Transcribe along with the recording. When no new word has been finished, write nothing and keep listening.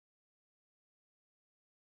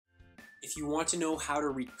If you want to know how to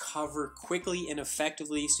recover quickly and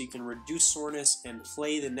effectively so you can reduce soreness and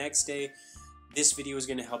play the next day, this video is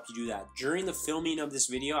going to help you do that. During the filming of this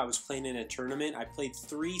video, I was playing in a tournament. I played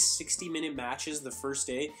 3 60-minute matches the first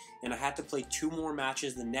day, and I had to play 2 more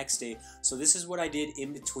matches the next day. So this is what I did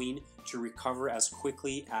in between to recover as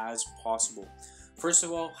quickly as possible. First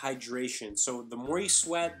of all, hydration. So the more you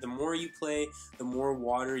sweat, the more you play, the more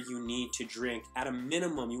water you need to drink. At a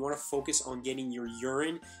minimum, you want to focus on getting your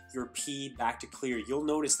urine, your pee back to clear. You'll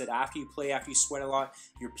notice that after you play, after you sweat a lot,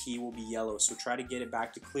 your pee will be yellow. So try to get it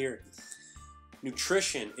back to clear.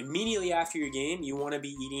 Nutrition. Immediately after your game, you want to be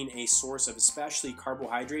eating a source of especially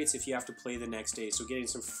carbohydrates if you have to play the next day. So getting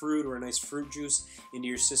some fruit or a nice fruit juice into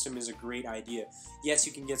your system is a great idea. Yes,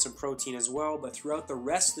 you can get some protein as well, but throughout the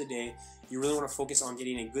rest of the day, you really want to focus on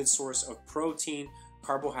getting a good source of protein,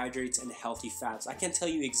 carbohydrates, and healthy fats. I can't tell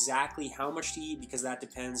you exactly how much to eat because that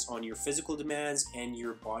depends on your physical demands and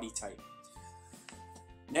your body type.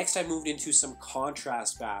 Next, I moved into some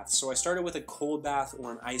contrast baths. So I started with a cold bath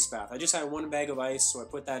or an ice bath. I just had 1 bag of ice, so I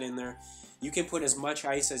put that in there. You can put as much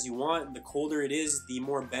ice as you want. The colder it is, the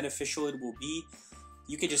more beneficial it will be.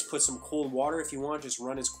 You could just put some cold water if you want. Just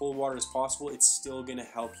run as cold water as possible. It's still going to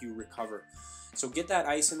help you recover. So get that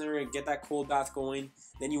ice in there and get that cold bath going.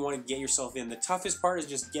 Then you want to get yourself in. The toughest part is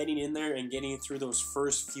just getting in there and getting through those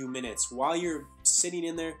first few minutes. While you're sitting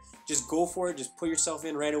in there, just go for it. Just put yourself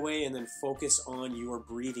in right away and then focus on your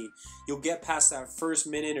breathing. You'll get past that first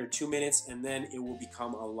minute or 2 minutes and then it will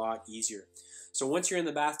become a lot easier. So once you're in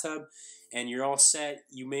the bathtub and you're all set,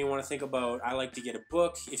 you may want to think about, I like to get a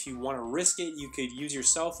book. If you want to risk it, you could use your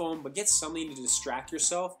cell phone, but get something to distract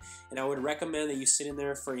yourself. And I would recommend that you sit in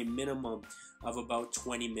there for a minimum of about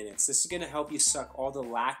 20 minutes. This is going to help you suck all the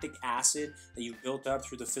lactic acid that you've built up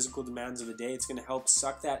through the physical demands of the day. It's going to help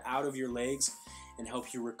suck that out of your legs and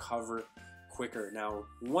help you recover quicker. Now,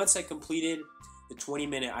 once I completed the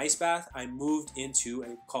 20-minute ice bath, I moved into,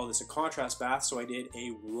 I call this a contrast bath, so I did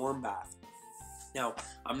a warm bath. Now,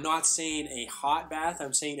 I'm not saying a hot bath,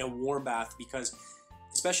 I'm saying a warm bath because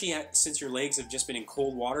especially since your legs have just been in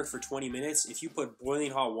cold water for 20 minutes, if you put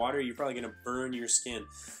boiling hot water, you're probably going to burn your skin.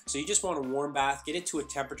 So you just want a warm bath, get it to a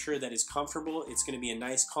temperature that is comfortable. It's going to be a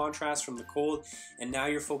nice contrast from the cold, and now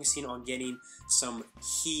you're focusing on getting some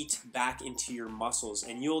heat back into your muscles.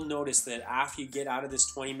 And you'll notice that after you get out of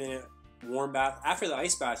this 20-minute warm bath, after the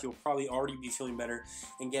ice bath, you'll probably already be feeling better,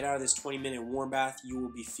 and get out of this 20-minute warm bath, you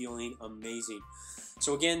will be feeling amazing.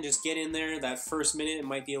 So again, just get in there. That first minute, it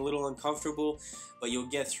might be a little uncomfortable, but you'll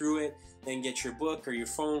get through it. Then get your book or your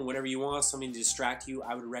phone, whatever you want, something to distract you.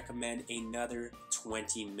 I would recommend another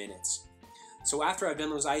 20 minutes. So after I've done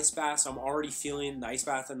those ice baths, I'm already feeling the ice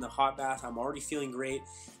bath and the hot bath. I'm already feeling great,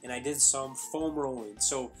 and I did some foam rolling.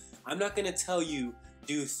 So I'm not going to tell you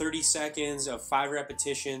do 30 seconds of 5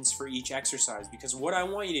 repetitions for each exercise, because what I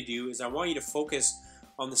want you to do is I want you to focus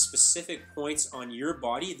on the specific points on your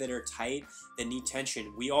body that are tight, that need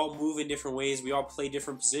tension. We all move in different ways, we all play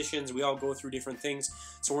different positions, we all go through different things,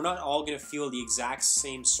 so we're not all going to feel the exact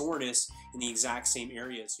same soreness in the exact same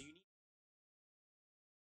areas.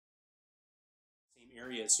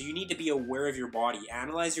 So you need to be aware of your body.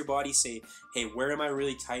 Analyze your body, say, hey, where am I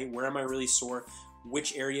really tight? Where am I really sore?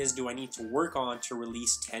 Which areas do I need to work on to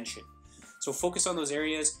release tension? So focus on those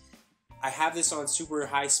areas. I have this on super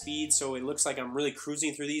high speed, so it looks like I'm really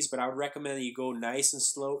cruising through these, but I would recommend that you go nice and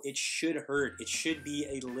slow. It should hurt. It should be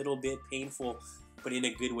a little bit painful, but in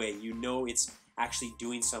a good way. You know it's actually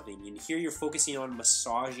doing something. And here you're focusing on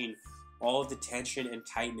massaging all of the tension and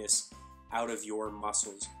tightness out of your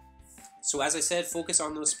muscles. So as I said, focus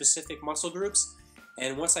on those specific muscle groups.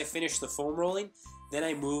 And once I finished the foam rolling, then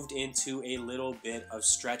I moved into a little bit of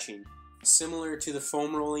stretching. Similar to the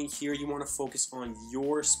foam rolling, here you want to focus on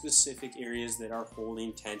your specific areas that are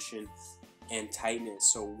holding tension and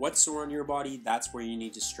tightness. So what's sore on your body, that's where you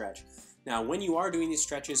need to stretch. Now, when you are doing these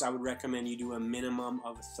stretches, I would recommend you do a minimum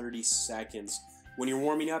of 30 seconds. When you're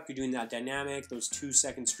warming up, you're doing that dynamic, those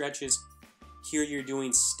 2-second stretches. Here you're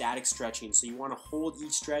doing static stretching. So you want to hold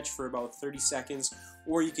each stretch for about 30 seconds,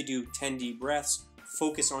 or you could do 10 deep breaths.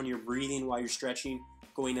 Focus on your breathing while you're stretching,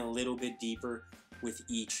 going a little bit deeper with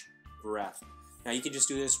each breath. Now you can just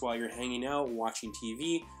do this while you're hanging out, watching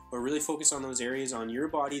TV, but really focus on those areas on your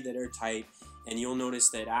body that are tight, and you'll notice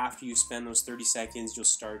that after you spend those 30 seconds, you'll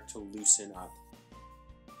start to loosen up.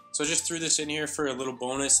 So I just threw this in here for a little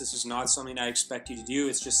bonus. This is not something I expect you to do.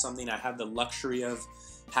 It's just something I have the luxury of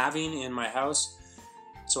having in my house.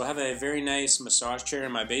 So I have a very nice massage chair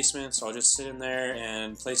in my basement, so I'll just sit in there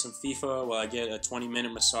and play some FIFA while I get a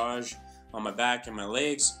 20-minute massage on my back and my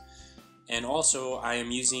legs. And also I am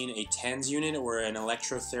using a TENS unit or an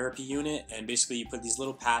electrotherapy unit, and basically you put these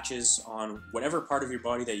little patches on whatever part of your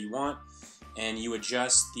body that you want, and you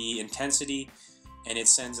adjust the intensity, and it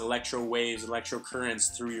sends electro waves, electro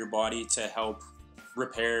currents through your body to help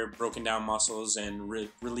repair broken down muscles and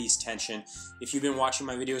release tension. If you've been watching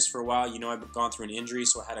my videos for a while, you know I've gone through an injury,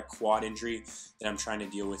 so I had a quad injury that I'm trying to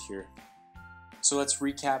deal with here. So let's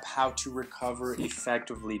recap how to recover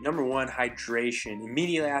effectively. Number one, hydration.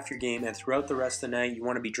 Immediately after your game and throughout the rest of the night, you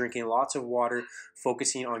want to be drinking lots of water,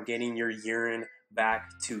 focusing on getting your urine back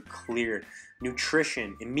to clear.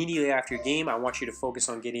 Nutrition. Immediately after your game, I want you to focus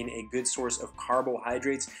on getting a good source of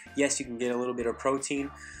carbohydrates. Yes, you can get a little bit of protein,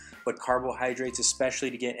 but carbohydrates, especially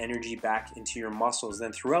to get energy back into your muscles.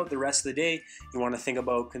 Then throughout the rest of the day, you want to think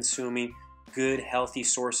about consuming good, healthy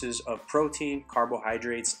sources of protein,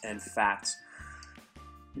 carbohydrates, and fats.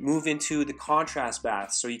 Move into the contrast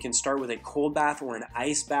bath. So you can start with a cold bath or an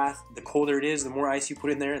ice bath. The colder it is, the more ice you put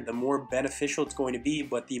in there, the more beneficial it's going to be,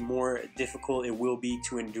 but the more difficult it will be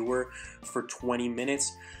to endure for 20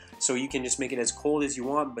 minutes. So you can just make it as cold as you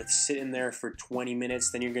want, but sit in there for 20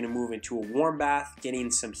 minutes. Then you're going to move into a warm bath, getting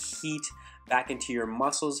some heat back into your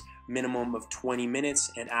muscles, minimum of 20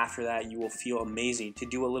 minutes, and after that you will feel amazing. To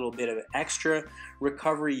do a little bit of extra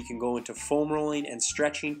recovery, you can go into foam rolling and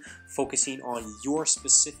stretching, focusing on your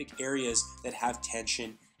specific areas that have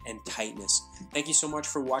tension and tightness. Thank you so much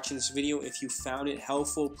for watching this video. If you found it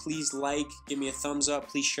helpful, please like, give me a thumbs up,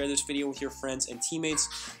 please share this video with your friends and teammates,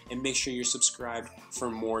 and make sure you're subscribed for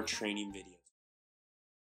more training videos.